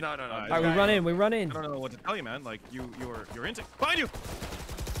died. No, no, no. All right, we run in. We run in. I don't know what to tell you, man. Like you're into. Find you.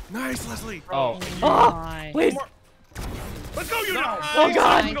 Nice, Leslie. Oh. Nice. Oh. Please. Let's go, you know. Oh,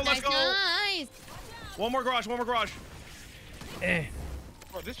 God. Let's go. Let's go. Nice. One more garage. One more garage. Eh.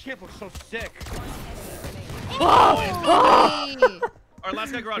 Bro, this champ looks so sick. All right,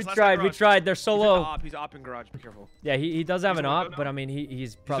 last guy garage. We last tried. guy We garage. tried. They're so low. He's op in garage. Be careful. Yeah, he does have He's an one op, good but now. I mean he's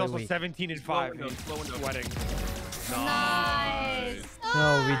He's probably also weak. 17 and Slow 5. window, He's slow window. sweating. Nice.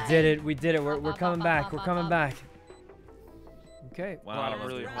 No, we did it. We did it. We're Bop, coming bop, back. bop, We're bop, coming bop. back. Okay. Wow. I'm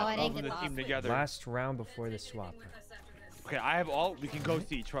really Oh, I didn't loving get the team off. together. Last round before the swap. Okay, I have all. We can go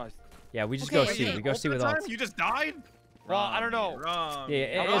C. Trust. Yeah, we just Okay, go okay. see. We go see with Time? ults. You just died. Well, I don't know. Rami.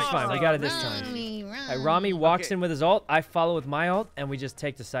 Yeah, I'm it's fine. We got it this time. Rami, Rami walks Okay. in with his ult. I follow with my ult, and we just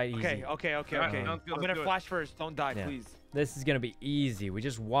take the site easy. Okay, okay. Alright, Okay. sounds good, I'm let's gonna do it. flash first. Don't die, Yeah. please. This is gonna be easy. We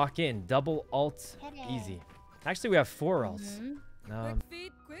just walk in, double ult, easy. Actually, we have 4 ults. Quick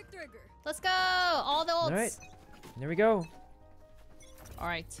feet, quick trigger. Let's go. All the ults. All right, there we go. All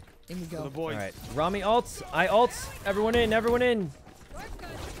right. Here we The go. boys. All right, Rami ults. I ults. Everyone in. Everyone in.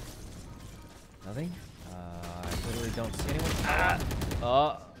 Nothing. I literally don't see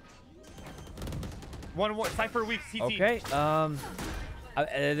anyone. One. Cypher weak. CT. Okay.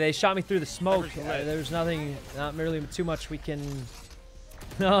 They shot me through the smoke. Cypher's red. There's nothing, not really too much we can.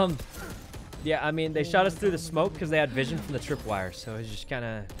 Yeah, I mean they shot us through the smoke because they had vision from the tripwire, so it's just kind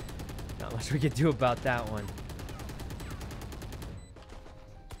of not much we could do about that one.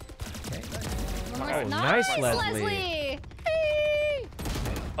 Okay. Oh, nice, Leslie. Hey.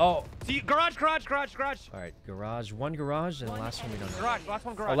 Oh, See, garage. all right. Garage. One garage, and the last one we don't know. Garage. Last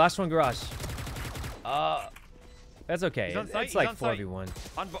one. Oh, Garage. last one garage. That's okay. He's on site, It's he's like on site. 4v1.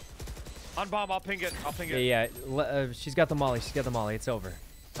 On bomb, I'll ping it. I'll ping it. Yeah, she's got the molly. She's got the molly. It's over.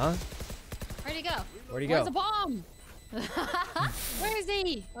 Huh? Where'd he go? Where'd he Where's go? the bomb? Where is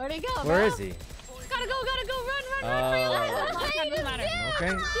he? Where'd he go, Where bro? is he? Gotta go, run Oh, doesn't matter.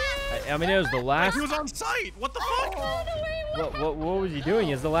 Okay. I mean, it was the last. He was on site. What the fuck? What was he doing?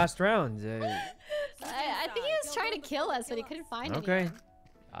 It's the last round. I think he was trying to kill us, but he couldn't find Okay.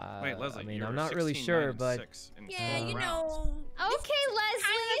 anyone. Wait, Leslie. I mean, you're I'm not really 16, sure, 9, and but 6 in Yeah, you rounds. know. Okay,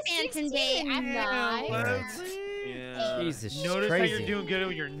 Leslie. Phantom Day. 16, Yeah, nice. Leslie. Yeah. Jesus, she's Notice how crazy. you're doing good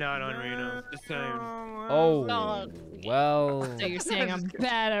when you're not on Reno. Just saying. Oh, well. So you're saying I'm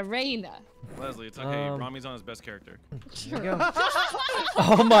bad at Reina. Leslie, it's okay. Rami's on his best character. There you go.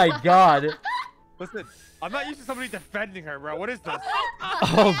 Oh my God. Listen, I'm not used to somebody defending her, bro. What is this?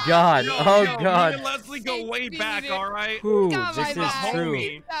 Oh God. Oh Me and God. Leslie go way Hey, back, baby. all right? Ooh, Got this my is back.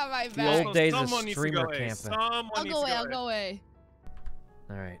 true. Got my The back. old days of Someone needs to go streamer A. camping. Someone I'll needs go to away. go I'll A. go away.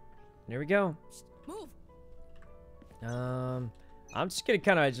 All right. Here we go. Move. I'm just gonna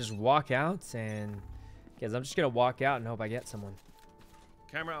kind of just walk out and, guys, I'm just gonna walk out and hope I get someone.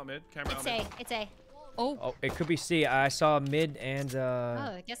 Camera out mid. Camera out It's mid. A. It's A. Oh, it could be C. I saw mid and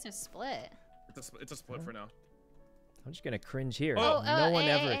Oh, I guess they're split. It's a split for now. I'm just gonna cringe here. Oh, No one A,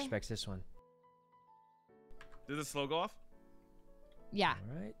 ever A. expects this one. Did the slow go off? Yeah.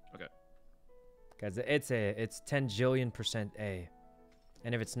 All right. Okay. Guys, it's 10 jillion% A.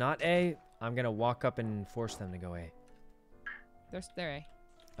 And if it's not A, I'm gonna walk up and force them to go A. They're A.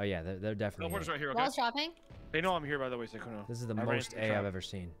 Oh yeah, they're definitely Teleporter's A. right here, okay? Walls dropping. They know I'm here, by the way, Sykkuno. This is the I ran most into the A trap. I've ever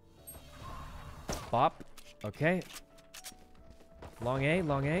seen. Bop. Okay. Long A,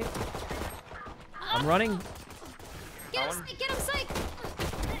 long A. I'm running. Get him, Psych. Get him, Psych.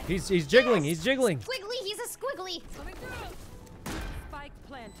 He's jiggling. He's jiggling. Squiggly. He's a squiggly. Coming through. Spike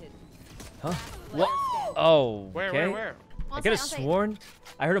planted. Huh? What? Oh. Where, okay. where? I On could have site, on site. sworn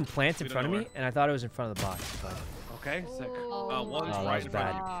I heard him plant in We don't front of know me, and I thought it was in front of the box. But Okay, sick. Oh, one's that right was in front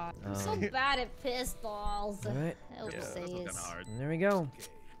of bad. you. I'm so bad at pistols. All right. That's kind of Oopsies. hard. And there we go.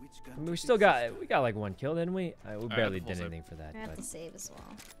 I mean, we got like one kill, didn't we? We got barely the full did save. anything for that. I have But to save as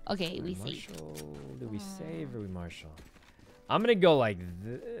well. Okay, we see. Marshall, do we save or we Marshall? I'm gonna go like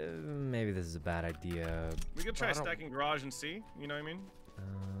maybe this is a bad idea. We could try stacking garage and C. You know what I mean?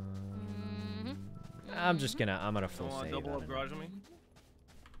 I'm gonna full Don't want save. to double I up don't know. garage on me?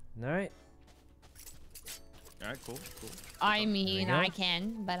 All right. All right, cool. I mean, go. I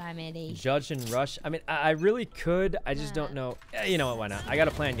can, but I'm at A. Judge and rush. I mean, I really could. I just don't know. You know what? Why not? I got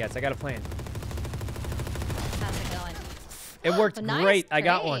a plan, guys. I got a plan. How's it going? It worked Oh, nice great. I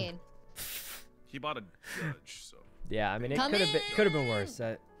got one. trade. He bought a judge, so. Yeah, I mean, it Come could have been worse.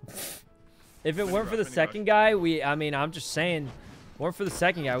 If it weren't for the Finish second guy, I mean, I'm just saying, weren't for the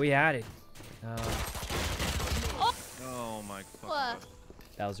second guy, we had it. Oh my What? god.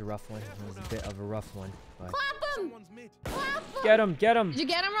 That was a rough one. That was a bit of a rough one. But Clap him. Clap him. get him, get him. Did you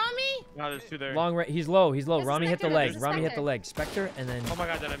get him, Rami? No, there's two there. Long range. He's low. He's low. There's a Rami hit the Spectre, leg. there's a Rami hit the Spectre. leg. Spectre, and then. Oh my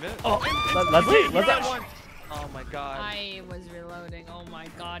god, did I miss? Oh, Leslie. Get that Leslie. one. Oh my god. I was reloading. Oh my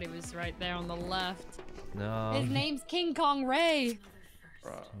god, it was right there on the left. No. His name's King Kong Ray.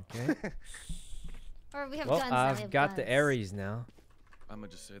 Okay. Or we have Well, guns. now, we I've have got guns. the Aries now. I'm gonna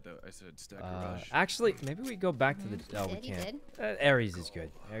just say that I said stack garage. Actually, maybe we go back to the. Oh, we You can't. Aries is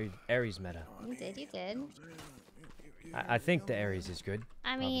good. Aries meta. You did. You did. I think the Aries is good.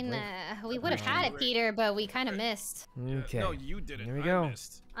 I mean, Probably. we would have had it, Peter, but we kind of missed. Okay. No, you did it. Here we I go.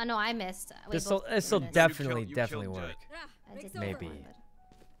 missed. Oh no, I missed. We This'll both this'll missed. definitely you definitely killed work. Jet. Yeah. I Breaks did over. Maybe. one,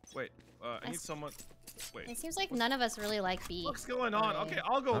 Wait, I That's- need someone. Wait. but It seems like none of us really like B. What's going on? Okay,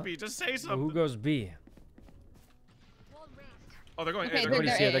 I'll go Huh? B. Just say Well, something. who goes B? Oh, they're going Okay, A. They're Everybody's going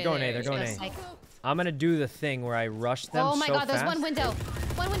they're here. They're A, going A. they're They're A. going Just A. like- I'm gonna do the thing where I rush them Oh my so god, there's fast. one window.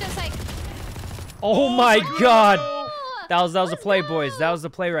 One window, Psych. Oh my god! Oh, That was a play, boys. That was the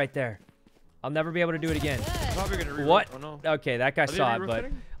play right there. I'll never be able to do it again. good. Probably gonna re-roll. What? Oh no. Okay, that guy Are they saw it, but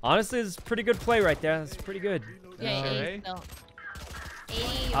re-rotating? honestly, it's a pretty good play right there. That's pretty good. Yeah, Sure, A eh? still.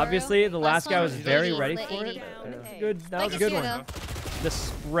 80 Obviously, the last guy one was was very 80, ready the for it. 80. That was good. That was a Like good this one. year, The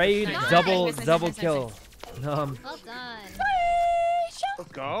sprayed Nice. double Nice, nice, double nice, nice, kill. Well done.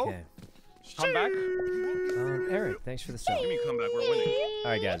 Let's go. Okay. Come back. Eric, thanks for the sub. Give me a comeback. We're winning.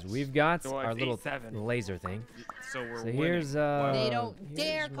 All right, guys, we've got So our it's little 8-7. laser thing. So we're So winning. here's They don't here's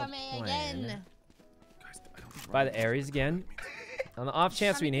dare my come in plan. again. Guys, I don't think Buy Ryan- the Aries again. On the off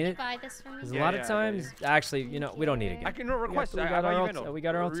chance we Rami, need can you it. buy this for me? Because Yeah, a lot yeah, of I times, actually, you know, we don't need it I again. can request. we I got buy our you ult- Vendo. we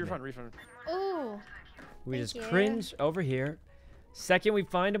got our ultimate. Refund. Ooh. We Thank just you. cringe over here. Second we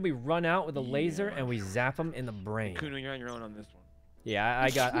find him, we run out with a laser and we zap him in the brain. Kuno, you're on your own on this one. Yeah, I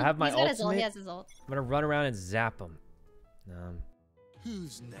have my He's got his ult. ultimate. He has his ult. I'm gonna run around and zap him.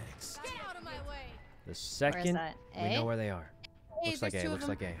 Who's next? Get out of my way. The Where is second that? we know A? where they are. Hey, Looks like there's A. two of Looks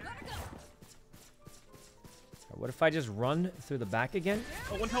like them. A. What if I just run through the back again?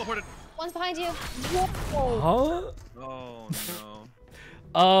 Oh, one teleported. One's behind you. Huh? Oh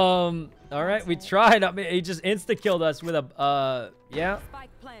no. All right, we tried. I mean, he just insta-killed us with a, yeah. Spike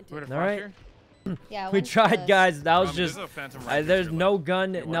planted. We're All right. here. Yeah. We one's tried, close. guys. That was There's just, a phantom right there's here, no like,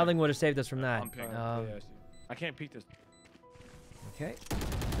 gun. you're Nothing would have saved us from that. on ping. Yeah, I see. I can't peek this. Okay.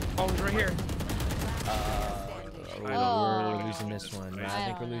 Oh, he's right here. We're losing this one. I I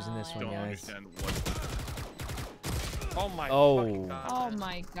think we're don't losing know. this I one, don't guys. understand what. Oh my. Oh. fucking God. Oh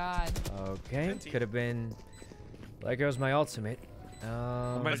my god. Okay, could have been. There goes my ultimate.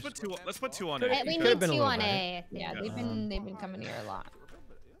 Let's put two on Could- A. Hey, we could've need been a 2 little on better. A. Yeah, Yeah. they've been coming here a lot.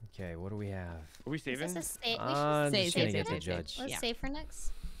 Okay, what do we have? Are we Is saving? this a save? I'm Save, just save, gonna get save, the save. judge. Let's Yeah. save for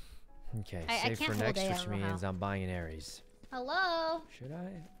next. Okay, I save can't for hold next, A, I which don't know means how. I'm buying an Ares. Hello. Should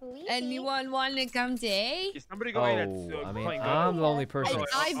I? Felipe. Anyone want to come to A? Is somebody going Oh, I mean, playing I'm good? the only person at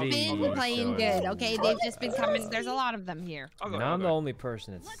I've C. been playing so- good, okay? They've just been coming. There's a lot of them here. I'll go. And I'll I'm the go. only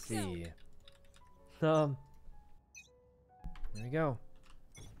person at C. There we go.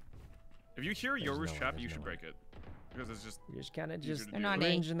 If you hear There's Yoru's no way, trap, there's you no should way. break it. Because it's just. You're just kind of Easier just to They're do. not A.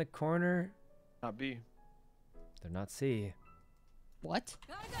 range in the corner. Not B. They're not C. What?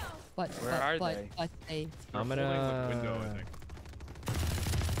 Gotta go. What? Where are they? What? A. I'm They're holding the window, I gonna. think.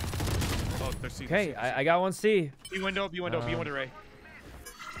 Oh, they're C. Okay, I got one C. B window, B window, B window, Ray.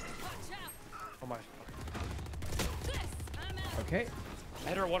 Watch out. Oh my. This. I'm out. Okay. I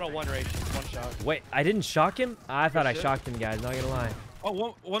hit her 101, Ray. One shot. Wait, I didn't shock him? I thought I shit. shocked him, guys. Not gonna lie. Oh,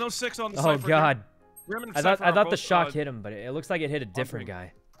 106 on the Oh Cypher. God. Grim and I Cypher are thought the both, shock hit him, but it looks like it hit a different ping.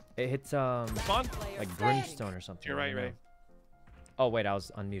 guy. It hits Spawn? like brimstone or something. You're I right, don't know. Ray. Oh wait, I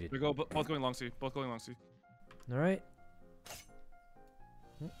was unmuted. They go both going long C. Both going long C. All right.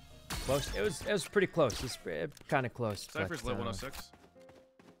 Close. It was pretty close. It was kind of close. Cypher's but, lit 106.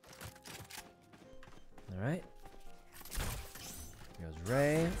 All right. Here goes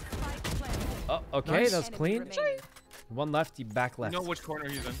Ray. Spike planted. Oh, okay, Nice. that was Enemy clean. remaining. One lefty, back You left. know which corner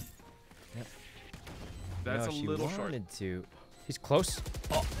he's in. Yep. That's No, a she little short. wanted to. He's close.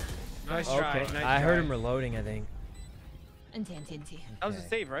 Oh, Nice okay. try. Nice I heard try. him reloading, I think. NT. That was a Okay.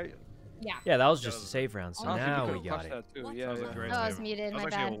 save, right? Yeah. Yeah, that was Yeah, just that a save round, so Honestly, now could've we got clutched it. that too. That Yeah, was a yeah. great Oh, I was save. muted. That My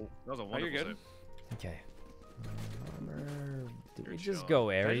was bad. actually that was a wonderful good? save. Okay. Armor. Did we You're just chilling. go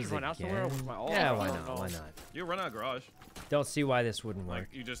I Ares just run out somewhere again? with my ult? Yeah, I why don't not? Why know. not? You run out of garage. Don't see why this wouldn't work. Like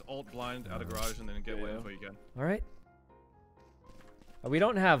you just ult blind out of garage and then get Yeah, what yeah. info you can. All right. We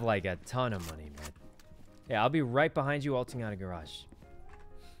don't have like a ton of money, man. Yeah, I'll be right behind you, ulting out of garage.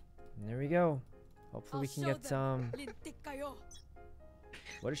 And there we go. Hopefully we can get some.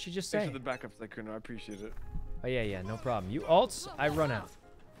 What did she just Thanks say? for the backup, Sykkuno. I appreciate it. Oh yeah, no problem. You ults, I run out.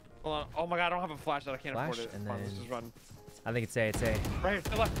 Hold on. Oh my god, I don't have a flash that I can't Flash, afford it. and Come on, let's then- just run. I think it's A. It's A. Right here, to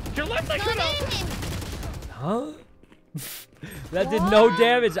the left. To your left, Sykkuno! Huh? That did no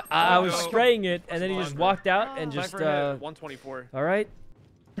damage. I was no. spraying it, and then he just walked out and just. Cypher hit 124. All right.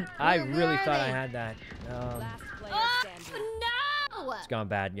 I Where really are thought I they? had that. Last player Oh standing. no! It's gone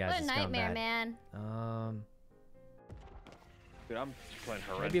bad, guys. What a It's gone nightmare, bad. man. Dude, I'm playing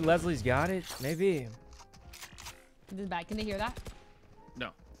horrendous. Maybe Leslie's got it. Maybe. This back. Can they hear that?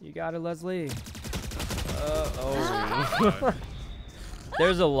 No. You got it, Leslie. Oh.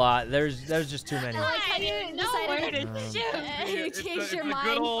 There's a lot. There's just too many. I like how you decided Um, you It's changed the your good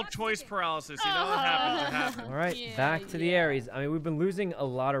mind. old choice paralysis. You know what happens. It happens. All right, Yeah, back to the yeah. Ares. I mean, we've been losing a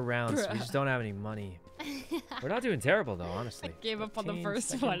lot of rounds. We just don't have any money. We're not doing terrible though, honestly. Gave up on the 13 first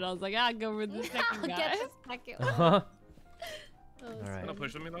seconds. one. I was like, I'll go with the I'll second get guy. the second one. Uh-huh. That was All right. Wanna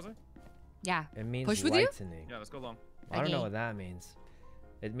push with me, Leslie? Yeah. It means Push with you? lightning. Yeah, let's go long. I don't know Okay. what that means.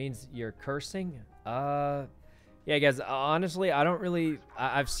 It means you're cursing. Yeah, guys. Honestly, I don't really.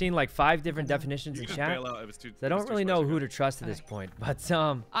 I've seen like 5 different definitions You in can just chat. bail out if it's too. So I don't really know who to trust at this point. But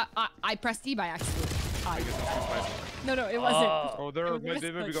I pressed E by accident. I guess it's too spicy. No, it wasn't. Oh, It was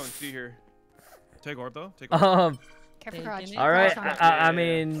they might be like- going C here. Take orb though. Take orb. Careful, garage. All right. Garage. I Yeah,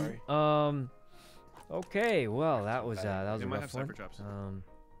 mean, sorry. okay. Well, that was They a might have rough one. cypher traps.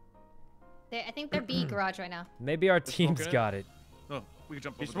 I think they're B garage right now. Maybe our They're team's smoking it? got it. Oh, we can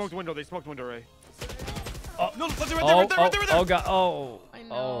jump They over smoked this. window. They smoked window, Ray. No, Leslie, right there, right there, right there, right there. Oh god. Oh. I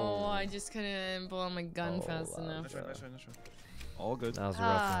know. Oh. I just couldn't pull out my gun Oh, fast wow. enough. Nice try, nice try, nice try. All good. That was a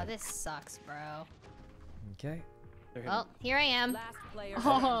rough Ah, one. this sucks, bro. Okay. They're hitting. Well, here I am. Last player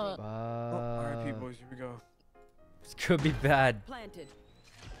Oh. standing. RIP, boys. Here we go. This could be bad. Planted.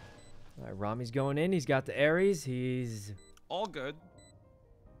 All right, Rami's going in. He's got the Ares. He's All good.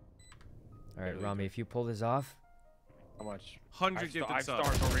 All right, Rami, if you pull this off, How much? 100 I gifted have subs.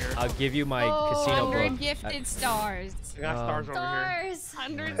 stars over here. I'll give you my casino 100 book. gifted stars. I got stars over here. Stars.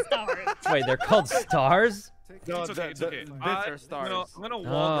 100 stars. Wait, they're called stars? No, It's okay, it's okay. bits I'm are stars. gonna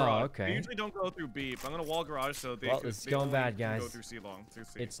wall garage. okay. We usually don't go through beep. I'm gonna wall garage so they. Well, could- it's they going only bad, can Go guys. through C long. Through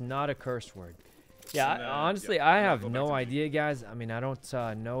C. It's not a curse word. Yeah, And, honestly, yeah, I yeah, have go back no to idea, guys. I mean, I don't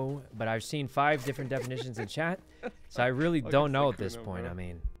know, but I've seen 5 different definitions in chat, so I really Fucking don't know at this Sykkuno, point. bro. I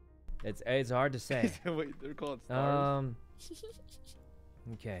mean, it's hard to say. Wait, they're called stars.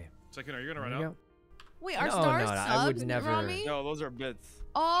 Okay. Second, are you gonna There run you out? go. Wait, are No, stars no, subs, I would never- Rami? No, those are bits.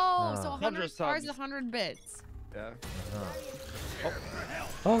 Oh, so Oh. 100 100 stars, subs. 100 bits. Yeah.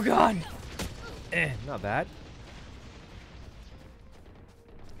 Oh God. Not bad.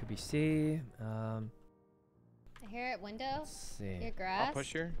 Could be C. I hear it. Window. Let's see. Your grass. I'll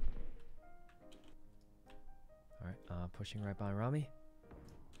push here. All right. Pushing right by Rami.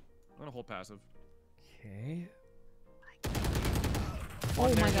 I'm gonna hold passive. Okay. Oh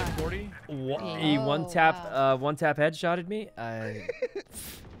my god. 40. He one tap wow. headshotted me.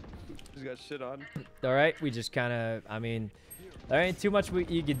 Just got shit on. All right, we just kind of. I mean, there ain't too much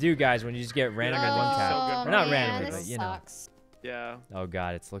you can do, guys, when you just get randomly one tap. So good, Oh, bro. Not man, randomly, this but you know. sucks. Yeah. Oh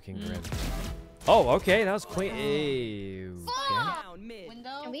God, it's looking grim. Oh, okay, that was clean. Ew, okay. Down mid.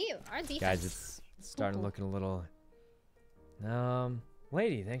 Window. And we our defense. Guys, it's starting looking a little.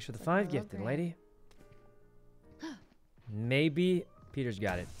 Lady, thanks for the 5 gifted, great. lady. Maybe Peter's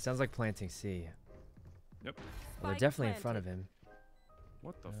got it. Sounds like planting C. Yep. Well, they're Spike definitely in front of planted. him.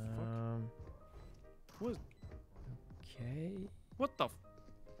 What the fuck? What? Okay. What the?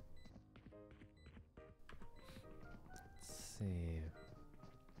 Let's see.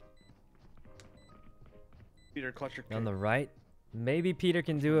 Peter, clutch your On kick. the right, maybe Peter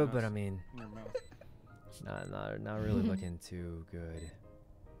can do it, but I Mouse. mean, In your mouth. not really looking too good.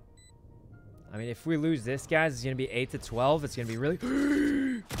 I mean, if we lose this, guys, it's gonna be 8-12. It's gonna be really.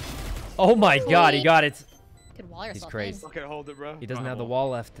 Oh my God, he got it. Could wall yourself crazy. Okay, hold it, bro. He doesn't have the Wall.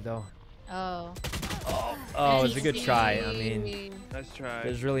 wall left though. in. Oh. Oh, it's a good try. I mean, Nice try.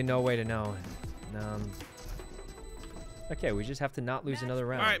 there's really no way to know. Okay, we just have to not lose another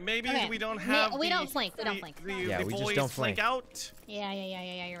round. All right, maybe Okay. we don't We- have. we the- don't flank, we don't flank. Yeah, the we just boys don't flank. out. Yeah.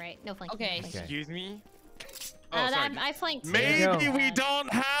 You're right. No flanking. Okay. no flanking. Excuse me. Oh, sorry. I flanked. too. There you Maybe go. we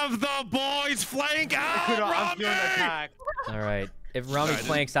don't have the boys flank out. Sykkuno, I'm Rami! feeling attacked. All right. If Rami Sorry, I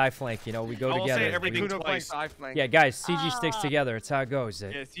flanks, I flank. You know, we go I will say together. everything- Sykkuno twice. flanks, I flank. Yeah, guys, CG sticks together. It's how it goes. Yeah,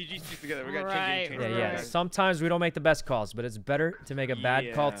 CG sticks together. We got Right, change. Yeah. Sometimes we don't make the best calls, but it's better to make a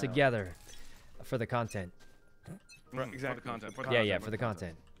bad call Yeah. together for the content. For Exactly. the content. For the Yeah, content, yeah, for the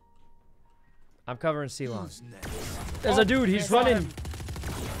content. I'm covering C long. Oh, There's a dude. He's saw running. him.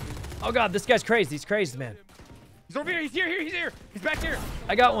 Oh God, this guy's crazed. He's crazed, man. He's over here. He's here. He's here. He's back here.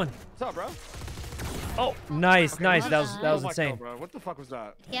 I got one. What's up, bro? Oh, nice, Okay, nice. what- That was Oh my insane. God, bro. What the fuck was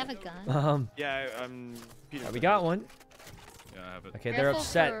that? You have a gun. Yeah, Peter. We got one. Yeah, I have it. Okay, they're Careful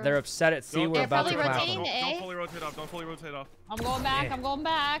upset. for- They're upset at C. Don't- We're They're about to probably clap rotating them. to Don't A. fully rotate off. Don't fully rotate off. I'm going back. Yeah. I'm going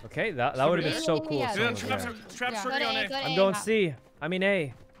back. Okay, that would have been so cool. Yeah. if Then someone was there. traps Yeah. for Go to you on A. A. Go to I'm A. going C. I mean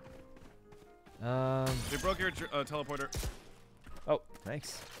A. They broke your teleporter. Oh,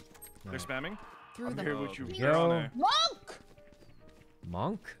 thanks. They're spamming. Through I'm the here with you. They're on Go. A. monk.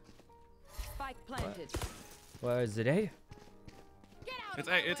 Monk? Spike planted. What is it? A? It's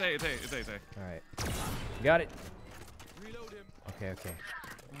A. It's A. It's A. It's A. It's A. All right. Got it. Okay.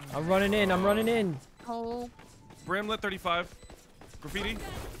 I'm running in. I'm running in. Oh. Brim lit 35. Graffiti.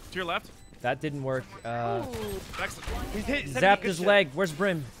 To your left. That didn't work. Next. He's hit. Zapped his leg. Where's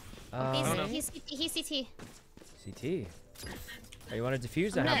Brim? don't know. He's CT. CT. Oh, you want to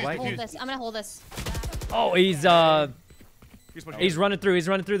defuse? I'm I have gonna light. hold this. I'm gonna hold this. Oh, he's He's pushing. he's running through. He's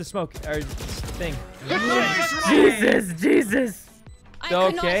running through the smoke or thing. Jesus. I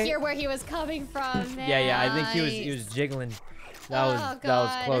could not Okay. hear where he was coming from. Man. Yeah. I think he was jiggling. That was Oh, that was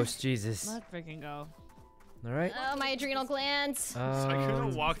God. close. Jesus. Let's freaking go. All right. Oh, my adrenal glands. I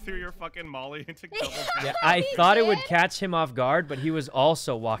couldn't walk through your fucking molly and take double. Yeah, I He thought it would did? catch him off guard, but he was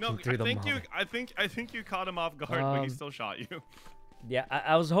also walking No, through the mall. I think you caught him off guard, but he Um, still shot you. Yeah,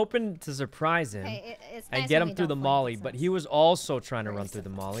 I was hoping to surprise him Hey, it's and nice get when him we through the don't flank, molly, it's but nice. he was also trying to Very run through the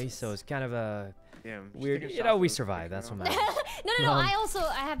simple. molly, so it's kind of a Damn. just weird. taking You shots know, we at survive. Sykkuno. That's what matters. No. Um,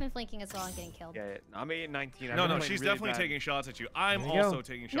 I have been flanking as well and getting killed. Yeah, I'm 8-19. No, she's definitely taking shots at you. I'm There you go. also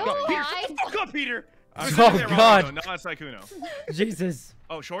taking No, shots at you. Peter, shut the fuck up, Peter. I'm Oh, saying that wrong, God. though, Not Sykkuno. Jesus.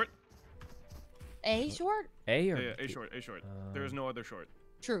 Oh, short? A short? A or Yeah, A short, A short. There is no other short.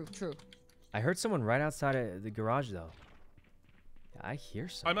 True. I heard someone right outside of the garage though. Yeah, I hear I'm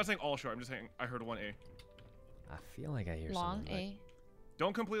someone. not saying all short. I'm just saying I heard one A. I feel like I hear Long someone. A.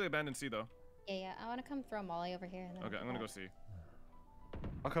 Don't completely abandon C though. Yeah. I want to come throw Molly over here. And then Okay, I'm gonna go see.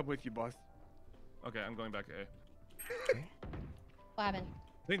 I'll come with you, boss. Okay, I'm going back to A. What happened?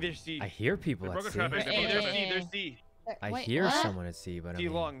 I think there's C. I hear people They at broke a C. trap. There's C. There's C. There's C. I Wait, hear what? someone at C, but I C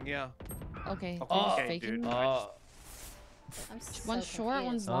mean, long, yeah. Okay. Oh, They're okay, faking. dude. I'm so One's short, confused.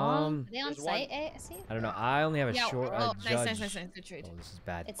 one's long. Um, Are they on There's one. site? A? See? I don't know. I only have a Yeah, short oh, judge. nice. Good trade. Oh, this is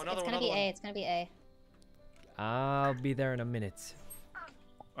bad. It's Another gonna be one. A. It's gonna be A. I'll be there in a minute.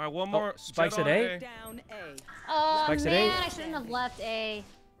 All right, one more. Spikes Jet at on A? Down A. Oh Spikes at man, A. I shouldn't have left A.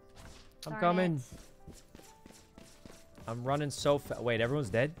 I'm Darn coming. it. I'm running so fast. Wait, everyone's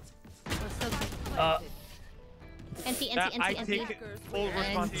dead? NT, That, I NT, take NT. full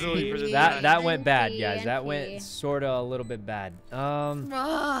responsibility for this. That went bad, NT. guys. That went sorta a little bit bad. Oh,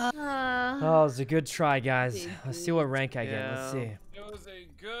 Uh, it was a good try, guys. Let's see what rank I get. Let's Yeah. see. It was a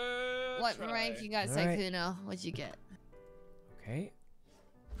good What try. rank you got, All right. Sykkuno? What'd you get? Okay.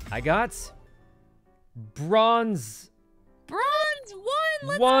 I got bronze. Bronze 1!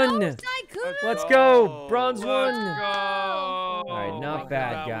 Let's One. go, Sykkuno! Let's go. Bronze Let's 1. go. All right, Oh not my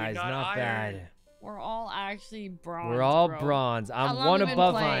bad, God, we guys. got Not iron. bad. We're all actually bronze. We're all bro. bronze. How I'm long one we been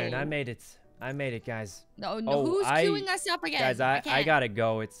above playing? iron. I made it. I made it, guys. No, Oh, who's I- queuing us up again? Guys, I can't. gotta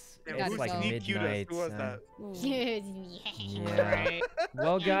go. It's Yeah, who's like sneak queued us? midnight. Who was that? Yeah.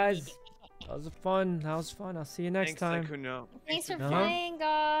 Well, guys, that was fun. That was fun. I'll see you next Thanks, time. Sykkuno. Thanks for Uh-huh. playing,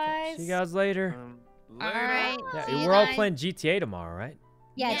 guys. See you guys later. Alright. Yeah, see you we're all guys. playing GTA tomorrow, right?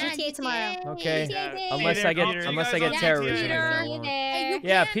 Yeah, Yeah, GTA tomorrow. Okay. GTA day. Unless Peter, I get Peter. unless I You get guys terrorism. on or Peter. anything See you wrong. Hey, you there.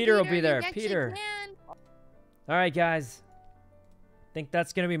 Yeah, can, Peter will be you there. actually Peter. can. All right, guys. Think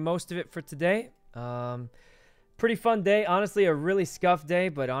that's gonna be most of it for today. Pretty fun day. Honestly, a really scuffed day,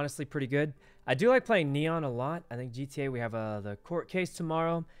 but honestly pretty good. I do like playing Neon a lot. I think GTA, we have the court case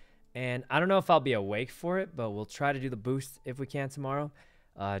tomorrow, and I don't know if I'll be awake for it, but we'll try to do the boost if we can tomorrow.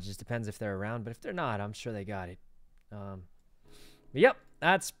 It just depends if they're around, but if they're not, I'm sure they got it. But yep,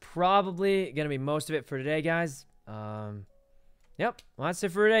 that's probably gonna be most of it for today, guys. Yep, well, that's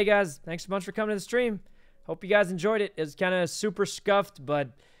it for today, guys. Thanks so much for coming to the stream. Hope you guys enjoyed it. It was kind of super scuffed, but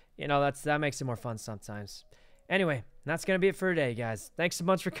you know that makes it more fun sometimes. Anyway, that's gonna be it for today, guys. Thanks so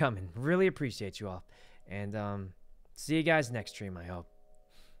much for coming. Really appreciate you all, and see you guys next stream. I hope,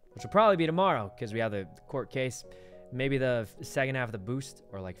 which will probably be tomorrow because we have the court case, maybe the second half of the boost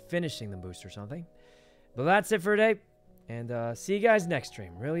or like finishing the boost or something. But that's it for today, and see you guys next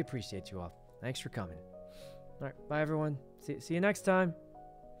stream. Really appreciate you all. Thanks for coming. All right, bye everyone. See you next time.